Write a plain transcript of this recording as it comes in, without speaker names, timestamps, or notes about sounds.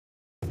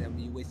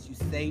What you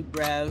say,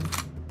 bro?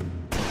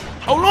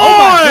 Hold on! Oh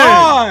my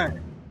God!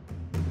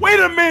 Wait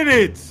a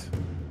minute!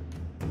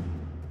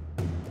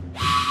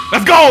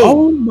 Let's go!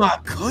 Oh my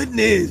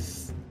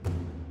goodness!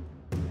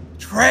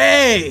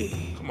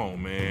 Trey! Come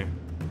on, man.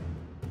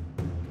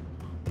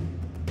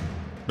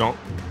 Don't.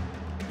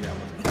 Yeah,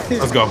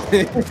 Let's go.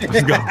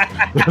 Let's go.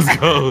 Let's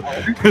go.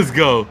 Let's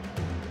go.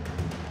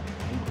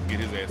 Get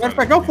his ass. Matter of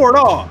fact, go for it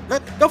all.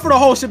 Go for the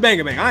whole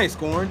shebang, bang. I ain't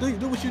scoring.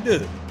 Do what you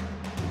do.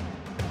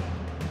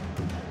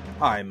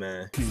 All right,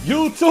 man.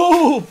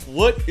 YouTube,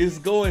 what is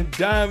going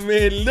down,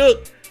 man?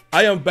 Look,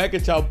 I am back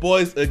at y'all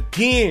boys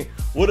again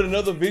with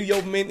another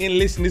video, man. And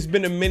listen, it's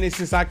been a minute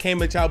since I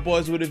came at y'all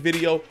boys with a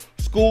video.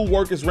 School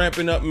work is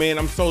ramping up, man.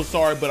 I'm so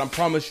sorry, but I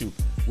promise you,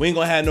 we ain't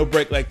gonna have no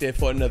break like that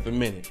for another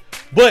minute.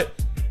 But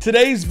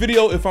today's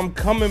video, if I'm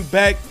coming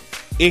back,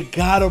 it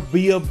gotta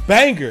be a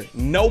banger.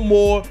 No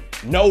more,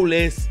 no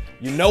less.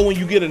 You know when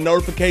you get a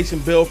notification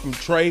bell from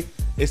Trey,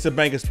 it's a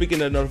banger.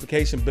 Speaking of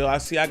notification bell, I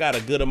see I got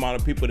a good amount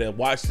of people that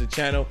watch the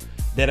channel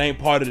that ain't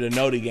part of the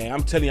Noti gang.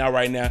 I'm telling y'all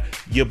right now,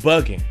 you're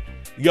bugging.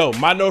 Yo,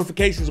 my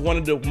notification is one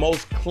of the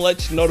most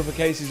clutch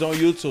notifications on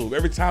YouTube.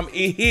 Every time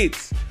it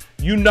hits,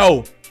 you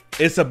know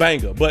it's a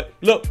banger. But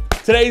look,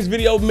 today's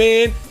video,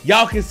 man,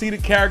 y'all can see the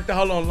character.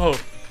 Hold on,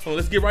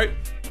 let's get right.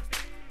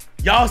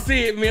 Y'all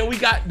see it, man. We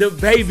got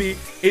DaBaby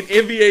in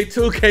NBA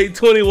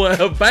 2K21,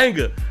 a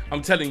banger.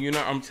 I'm telling you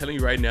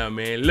right now,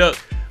 man. Look,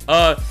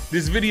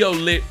 this video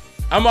lit.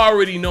 I'm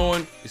already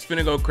knowing it's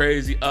finna go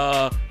crazy.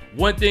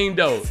 One thing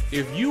though,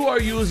 if you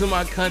are using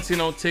my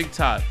content on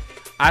TikTok,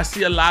 I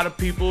see a lot of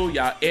people,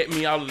 y'all at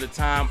me all of the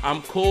time.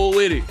 I'm cool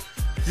with it.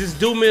 Just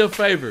do me a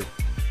favor.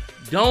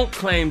 Don't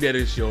claim that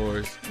it's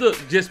yours.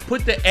 Look, just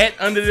put the @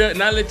 under there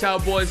and I let y'all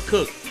boys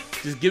cook.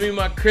 Just give me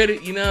my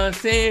credit, you know what I'm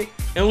saying?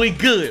 And we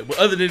good. But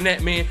other than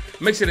that, man,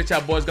 make sure that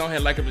y'all boys go ahead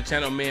and like up the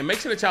channel, man. Make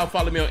sure that y'all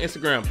follow me on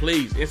Instagram,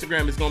 please.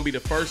 Instagram is gonna be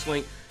the first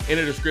link in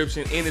the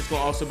description, and it's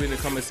gonna also be in the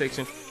comment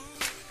section.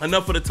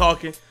 Enough of the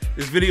talking.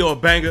 This video a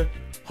banger.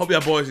 Hope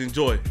y'all boys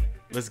enjoy.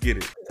 Let's get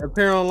it.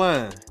 Appear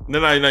online. No,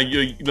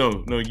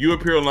 you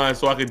appear online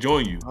so I can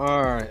join you.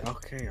 All right,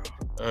 okay.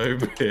 All right,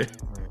 man.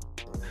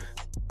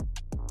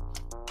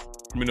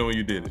 Let me know when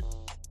you did it.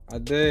 I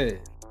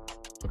did.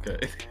 Okay.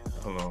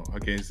 Hold on, I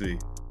can't see.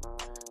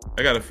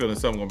 I got a feeling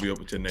something gonna be up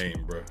with your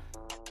name, bro.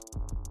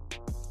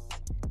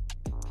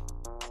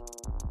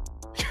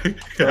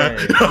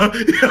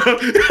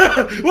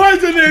 Why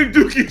is your name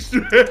Dookie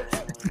Stress?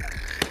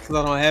 Because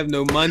I don't have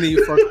no money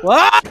for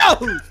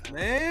clothes,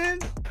 man.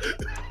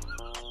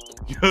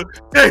 Yo,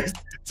 Chase,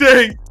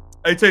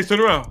 hey, Chase, turn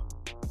around.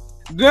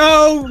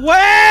 No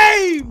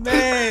way,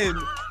 man.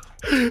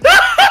 What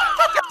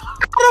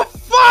the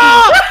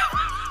fuck?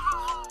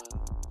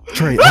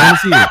 Trey, I want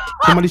to see it.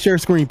 Somebody share a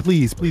screen,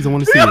 please. Please, I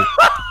want to see it.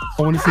 I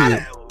want to see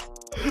it.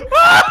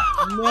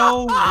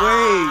 No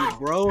way,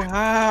 bro.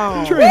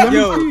 How? Trey, let me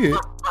see it.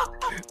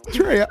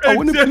 Trey, I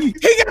want to see.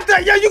 He got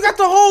that. Yo, you got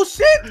the whole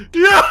shit?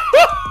 Yeah.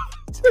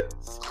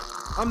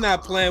 I'm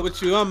not playing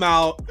with you. I'm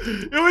out.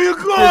 Yo, where you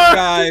going? This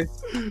guy.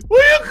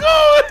 Where you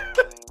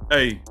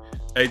going?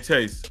 Hey,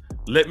 Chase.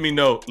 Let me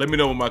know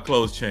when my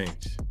clothes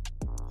change.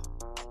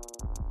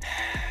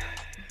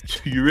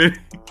 You ready?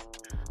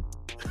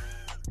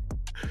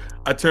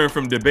 I turned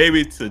from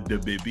DaBaby to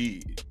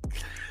DaBaby.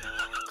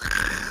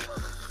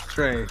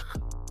 Trey.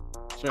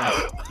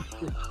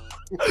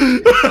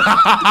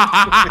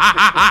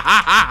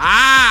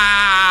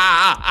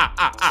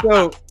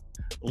 So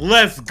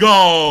let's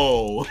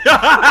go.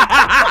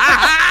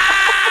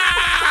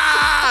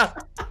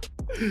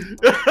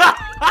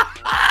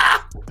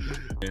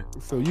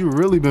 So you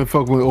really been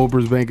fucking with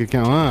Oprah's bank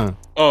account, huh?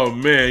 Oh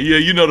man, yeah,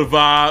 you know the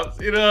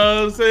vibes. You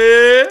know what I'm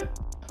saying?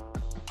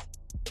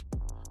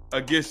 I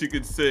guess you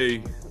could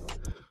say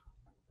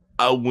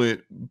I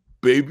went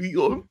baby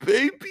on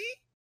baby.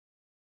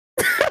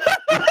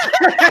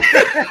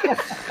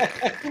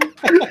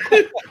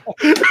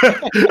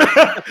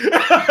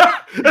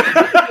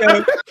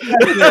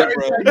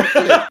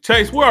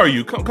 Chase, where are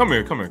you? Come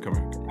here.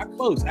 I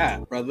closed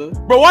out, brother.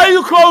 Bro, why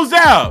you closed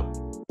out?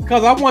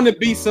 Because I want to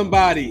be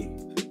somebody.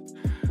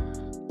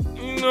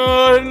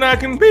 No, and I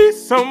can be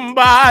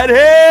somebody.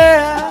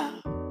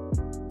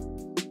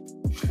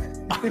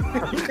 You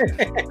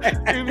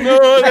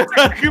know that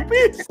I can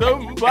be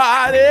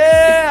somebody.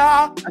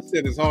 That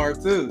shit is hard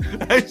too.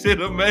 That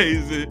shit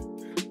amazing.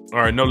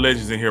 All right, no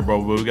legends in here,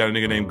 bro, but we got a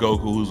nigga named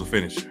Goku who's a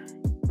finisher.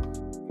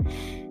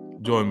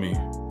 Join me.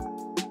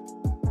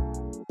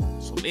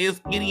 So let's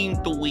get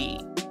into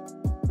it.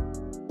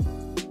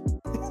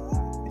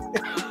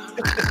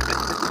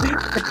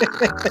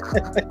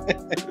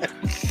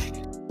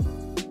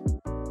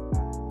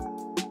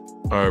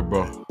 All right,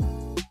 bro.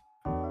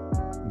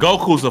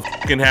 Goku's a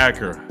fucking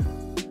hacker.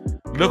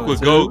 Look what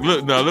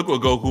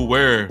Goku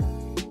wearing.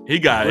 He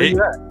got it.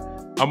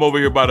 I'm over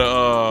here by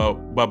the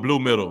by Blue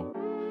Middle.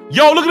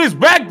 Yo, look at this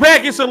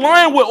backpack. It's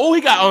aligned with. Oh,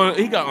 he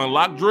got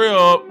unlocked drill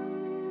up.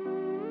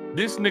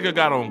 This nigga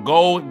got on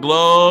gold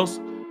gloves,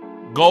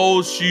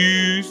 gold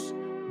shoes,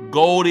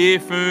 gold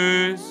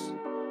earphones,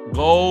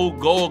 gold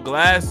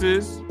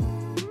glasses.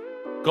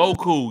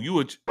 Goku, you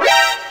a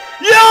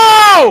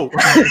yo!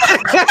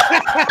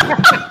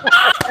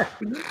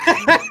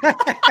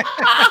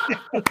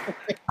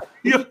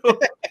 Yo,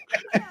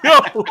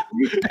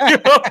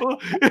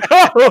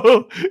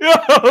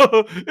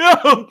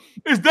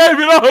 it's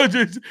David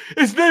Aldridge.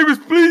 His name is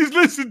Please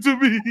Listen to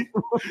Me.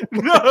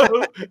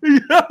 No.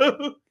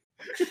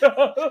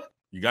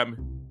 You got me?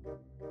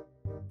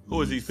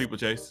 Who is these people,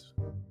 Chase?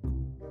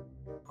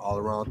 All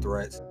around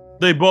threats.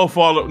 They both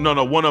follow.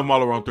 No, one of them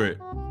all around threat.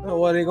 Oh,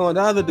 what are they going?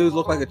 The other dudes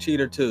look like a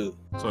cheater too.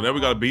 So now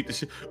we gotta beat the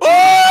shit.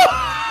 Oh!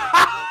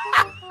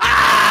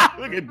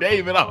 Look at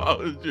David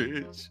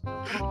Aldridge.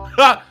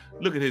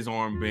 Look at his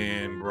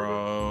armband, bro.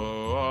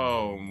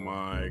 Oh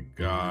my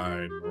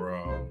God,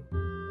 bro.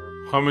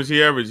 How much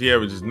he average? He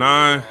averages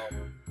 9.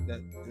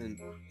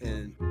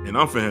 And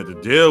I'm finna have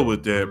to deal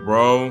with that,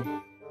 bro.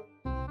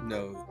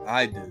 No,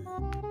 I do.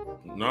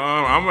 No,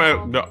 I'm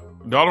at the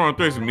dollar on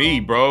threats me,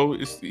 bro.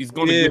 He's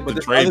gonna get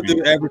the trade. Other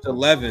dude average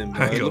 11,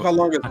 bro. Look how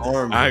long his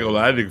arm. I ain't gonna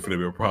lie, that nigga finna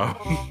be a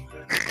problem.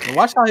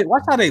 Watch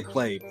how they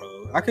play, bro.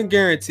 I can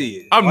guarantee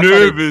it. I'm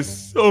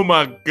nervous. Oh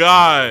my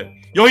God.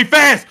 Yo, he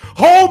fast.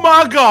 Oh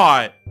my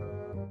God.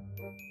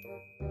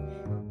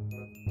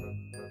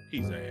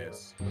 He's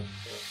ass.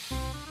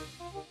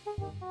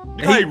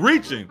 He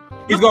reaching.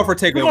 He's going for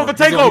takeover. He's going for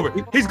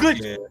takeover. He's good.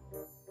 Yeah.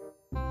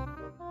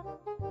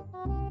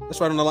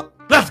 That's right on the line.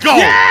 Let's go.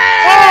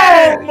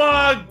 Yeah! Oh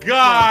my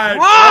God.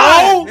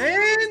 Oh,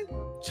 man.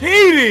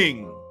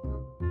 Cheating.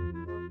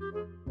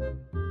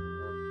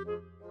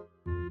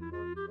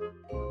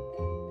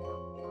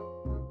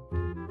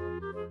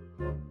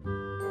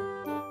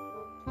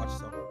 Watch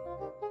yourself.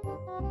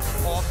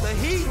 Off the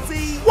heat,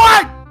 see?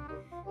 What?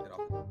 Get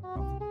off.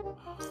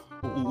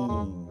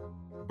 Ooh.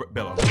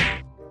 Bella.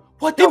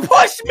 What the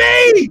push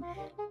me?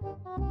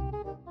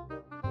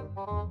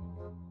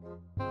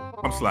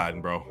 I'm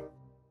sliding, bro.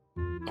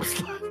 I'm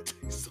sliding.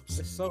 It's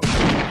so.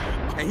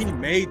 And he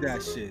made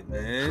that shit,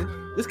 man.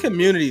 This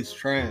community is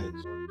trash.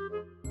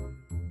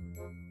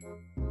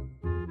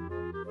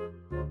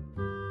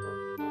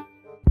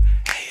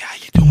 Hey, how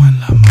you doing,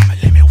 love mama?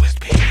 Let me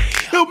whisper.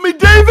 Help me,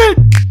 David.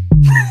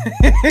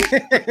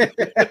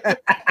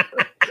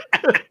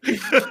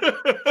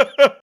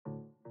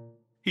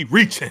 He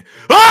reaching.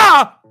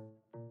 Ah!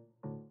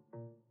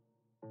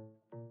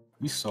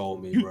 You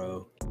sold me,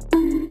 bro.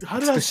 How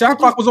did I? The shot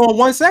clock was on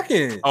 1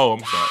 second. Oh, I'm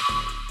sorry.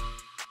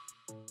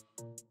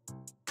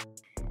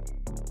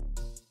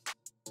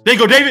 There you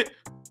go, David.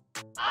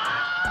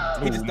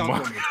 He just dunked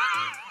on me.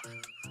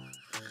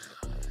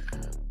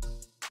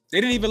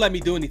 They didn't even let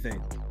me do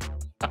anything.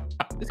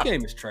 This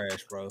game is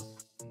trash, bro.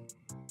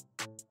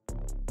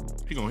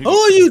 Who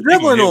are you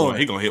dribbling on?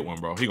 He gonna hit one,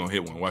 bro. He gonna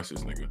hit one. Watch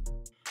this nigga.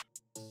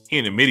 He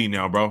in the midi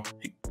now, bro.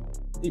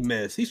 He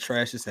missed. He's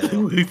trash as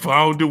hell. He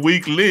found the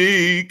weak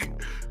link.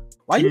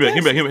 Why you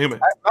him?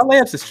 My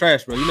layups is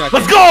trash, bro. You're not.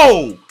 Let's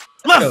go.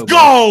 Let's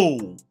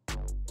go.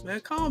 Man,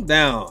 calm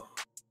down.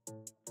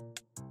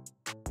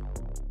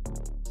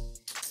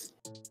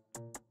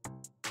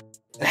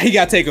 He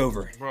got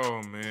takeover.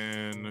 Bro,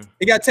 man.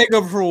 He got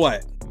takeover for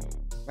what?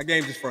 My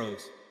game just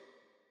froze.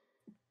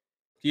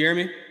 Can you hear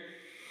me?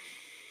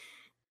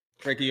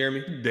 Frank, can you hear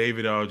me?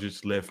 David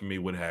Aldridge left me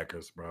with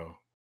hackers, bro.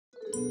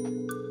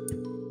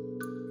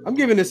 I'm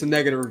giving this a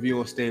negative review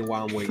on staying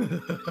while I'm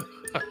waiting.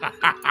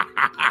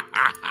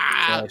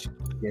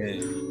 Yeah.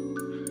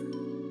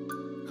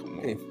 Come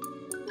on.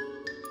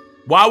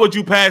 Why would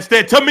you pass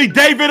that to me,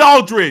 David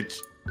Aldridge?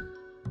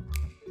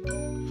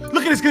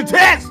 Look at this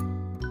contest.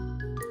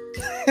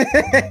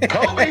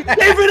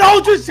 David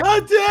Aldridge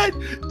shot that.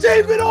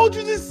 David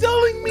Aldridge is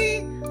selling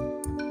me.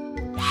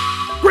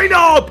 Green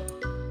up.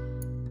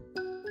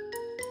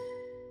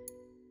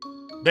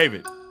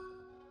 David.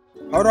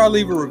 How do I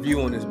leave a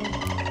review on this?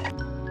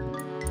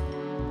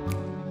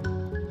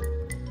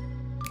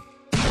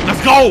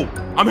 Let's go.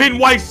 I'm hitting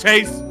whites,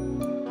 Chase.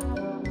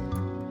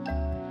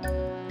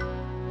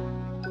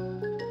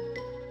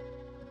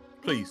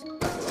 Please.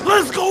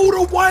 Let's go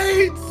to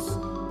whites.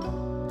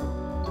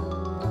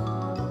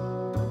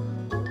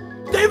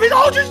 David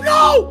Aldridge,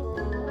 no!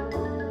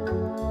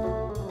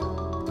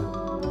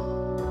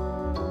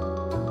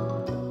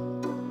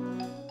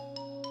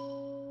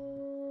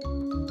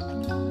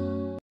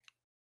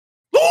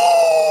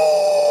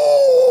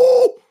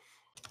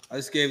 I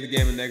just gave the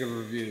game a negative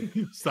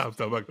review. Stop.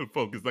 I gotta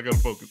focus.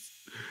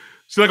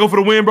 Should I go for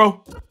the win,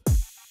 bro?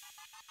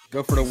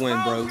 Go for the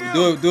win, bro.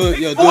 Do it.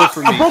 Yo, do it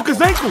for me. I broke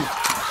his ankle.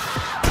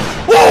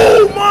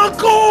 Oh my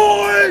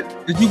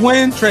God! Did you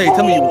win, Trey?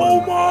 Tell me you won.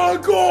 Oh my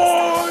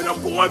God!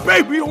 I'm going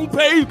baby on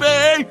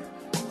payday.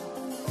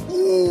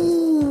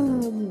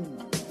 Ooh.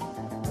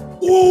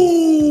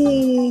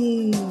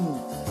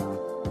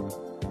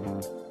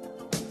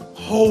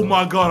 Oh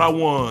my God! I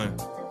won.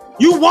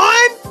 You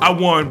won? I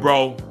won,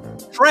 bro.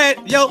 Fred,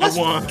 yo, let's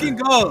fucking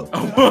go.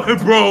 I won,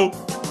 bro.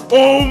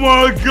 Oh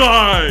my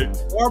God.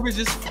 Garbage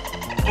is.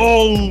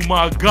 Oh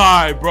my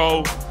God,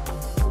 bro.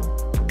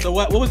 So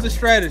what was the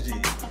strategy?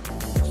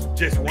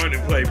 Just run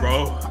and play,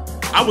 bro.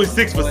 I was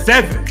 6 for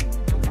 7.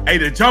 Hey,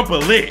 the jumper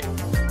lit.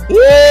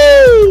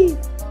 Woo!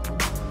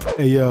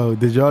 Hey yo,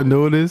 did y'all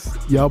notice?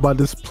 Y'all about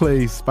to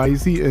play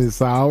spicy and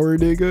sour,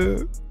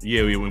 nigga?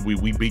 Yeah,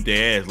 we beat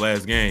their ass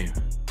last game.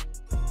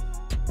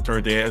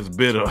 Turned their ass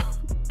bitter.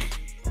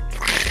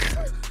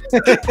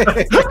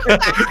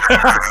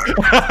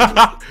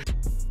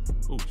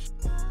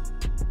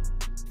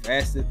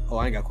 Infested. Oh,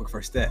 I ain't got a quick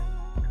first step.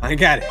 I ain't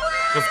got it.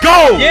 Let's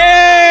go!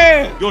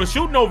 Yeah! Yo, the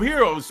shooting over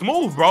here was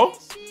smooth, bro.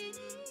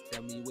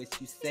 Tell me what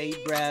you say,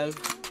 bro.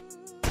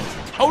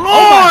 Hold on!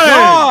 Oh my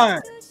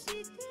God!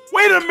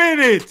 Wait a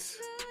minute!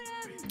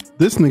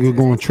 This nigga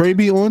going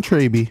Trey-B on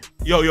Trey-B.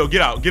 Yo,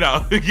 get out, get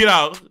out, get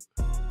out.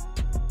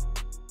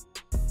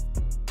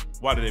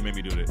 Why did they make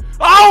me do this?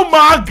 Oh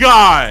my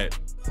God!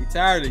 We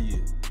tired of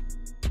you.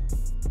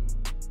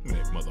 Give me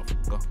that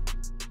motherfucker.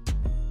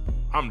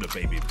 I'm the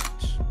baby bitch.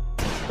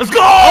 Let's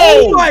go!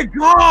 Oh my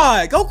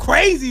God! Go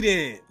crazy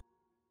then.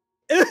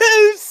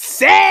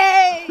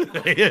 Say!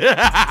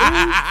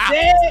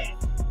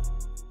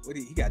 What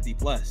he got D+.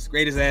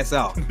 Grade his ass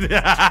out.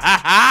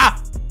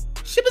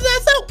 Ship his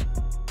ass out.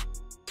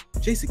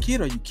 Jason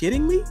Kidd, are you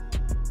kidding me?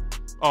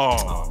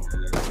 Oh.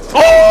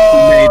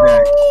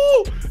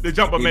 Oh! The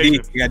jump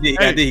amazing. He got D.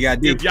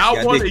 If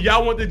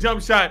y'all want the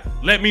jump shot,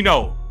 let me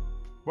know.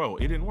 Bro,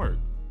 it didn't work.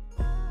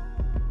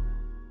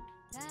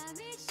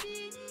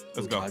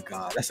 Let's go. Oh my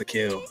God, that's a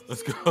kill.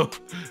 Let's go.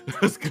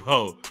 Let's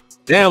go.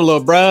 Damn,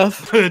 little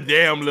bruv.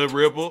 Damn, little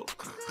Ripple.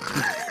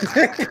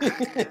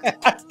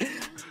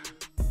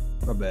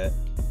 My bad.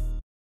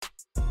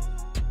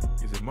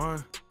 Is it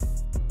mine?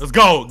 Let's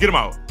go. Get him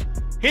out.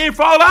 He ain't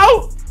fall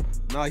out?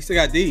 No, he still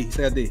got D. We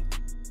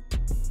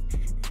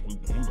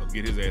about to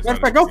get his ass. Matter of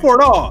fact, go for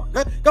it all.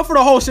 Go for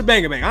the whole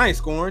shebang bang. I ain't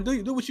scoring.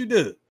 Do what you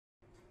do.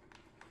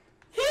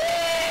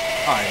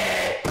 All right,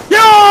 man. Yo!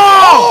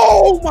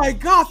 Oh my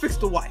God, fix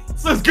the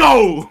whites. Let's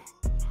go.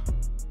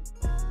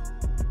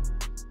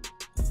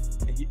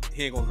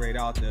 He ain't gonna grade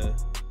out the.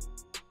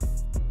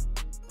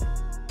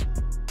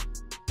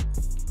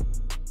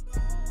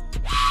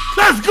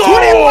 Let's go.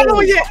 21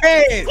 on your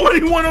head.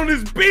 21 on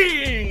his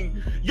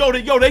being. Yo,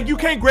 you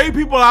can't grade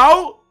people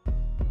out.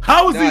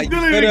 How is he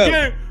still in the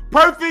game?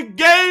 Perfect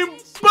game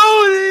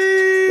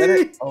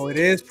booty. Oh, it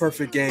is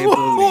perfect game booty.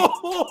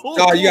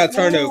 Oh, you got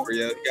turnover,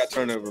 yo. You got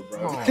turnover,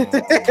 bro.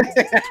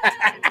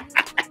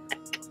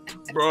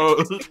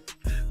 Bro.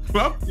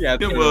 Yeah,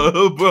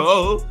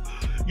 bro.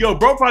 Yo,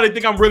 bro probably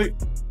think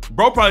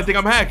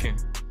I'm hacking.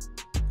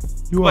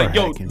 You are like,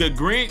 yo, hacking. the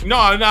green. No,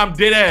 I'm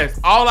dead ass.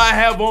 All I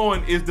have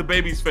on is the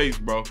baby's face,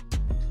 bro.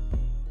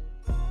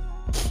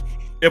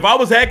 If I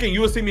was hacking,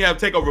 you would see me have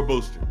takeover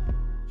booster.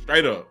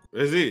 Straight up.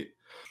 That's it.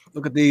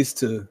 Look at these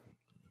two.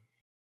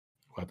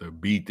 About to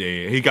beat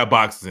that. He got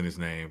boxes in his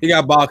name. He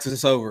got boxes.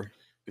 It's over.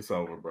 It's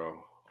over,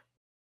 bro.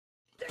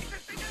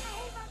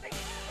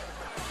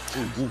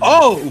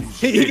 Oh,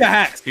 he got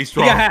hacks. He's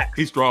strong. He got hacks.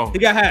 He's strong. He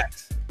got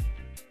hacks.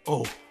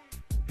 Oh.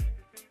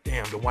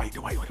 Damn, the white.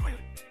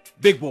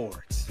 Big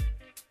boards.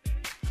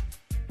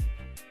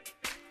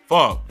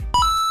 Fuck.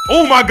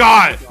 Oh my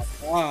God.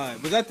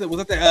 Was that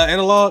the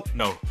analog?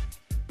 No.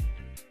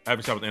 I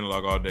haven't shot with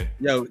analog all day.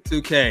 Yo,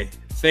 2K.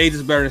 Fades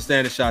is better than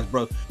standard shots,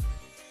 bro.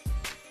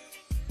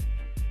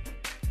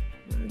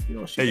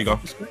 There you go.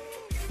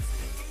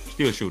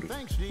 Still shooting.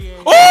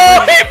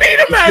 Oh, he beat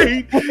him, man.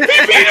 He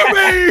beat him,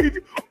 man.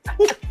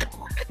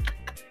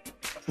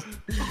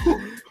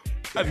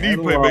 I need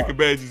playmaker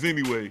badges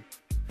anyway.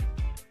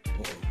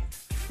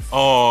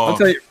 Oh, I'll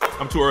tell you.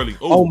 I'm too early.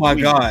 Oh my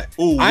God.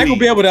 Ooh, I ain't gonna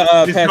be able to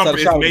this pass jumper out a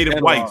shot is made with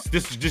of whites.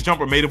 This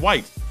jumper made of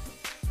whites.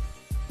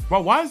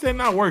 Bro, why is that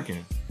not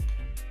working?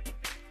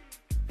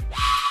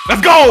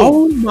 Let's go!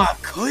 Oh my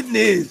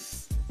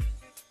goodness.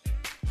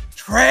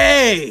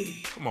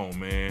 Trey. Come on,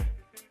 man.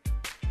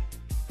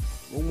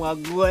 Oh my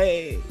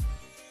God.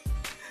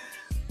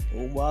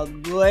 Oh my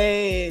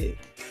God.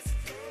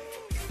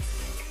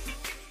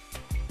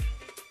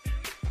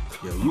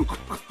 Yo, you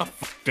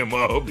fucked him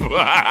up.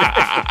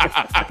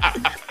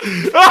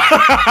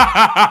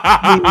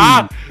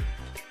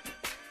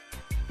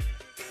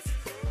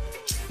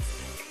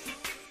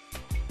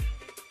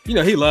 You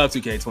know he loves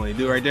 2K20,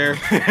 dude, right there.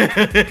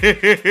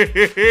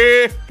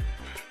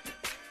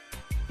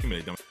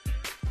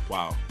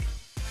 Wow.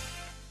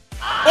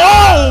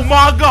 Oh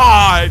my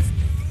God!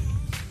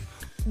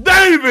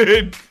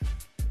 David!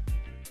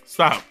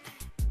 Stop.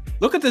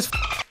 Look at this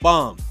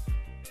bomb.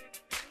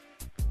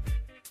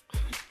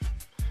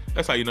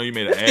 That's how you know you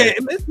made an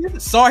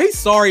ad. Sorry, he's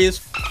sorry as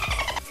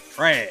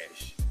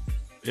trash.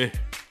 Yeah. You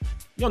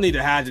don't need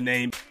to hide the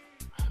name.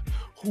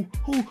 Who?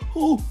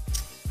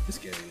 This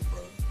game,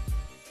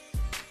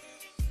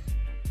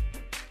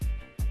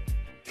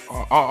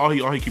 bro. All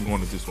he keep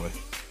going is this way.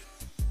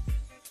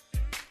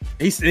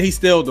 He's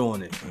still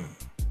doing it.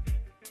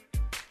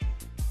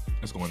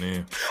 That's going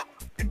in.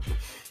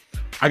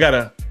 I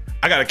gotta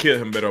kill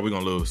him better or we're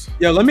gonna lose.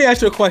 Yo, let me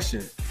ask you a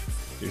question.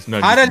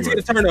 How did I just get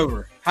a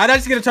turnover? How did I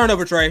just get a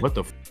turnover, Trey? What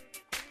the?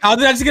 How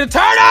did I just get a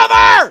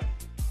turnover?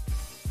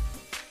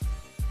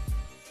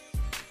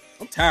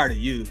 I'm tired of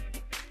you.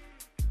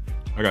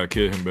 I gotta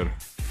kill him better.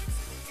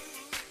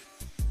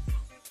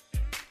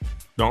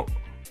 Don't.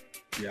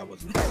 Yeah, I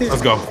wasn't.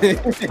 Let's go.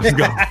 Let's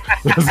go.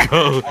 Let's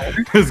go.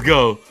 Let's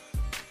go.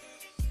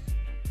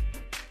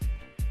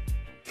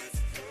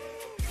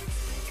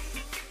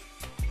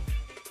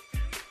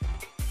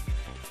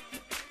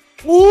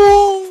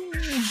 Ooh,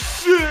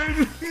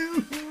 shit.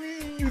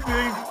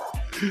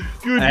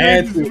 You I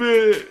had did to.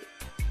 this,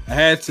 I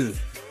had to.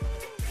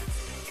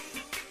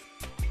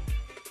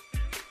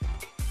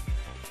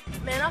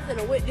 Man, I'm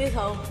finna whip this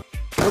hoe.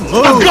 Let's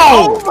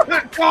go. Oh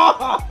my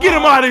God. Get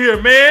him out of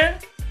here, man.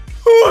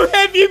 Who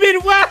have you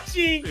been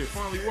watching? It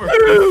finally worked.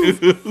 Oh,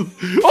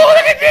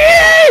 look at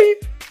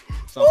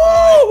this.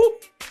 Ooh.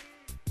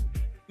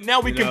 Now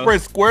we can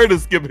press square to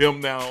skip him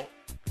now.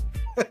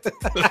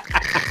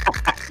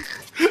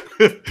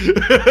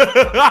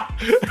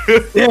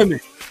 Damn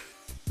it.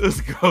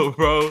 Let's go,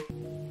 bro.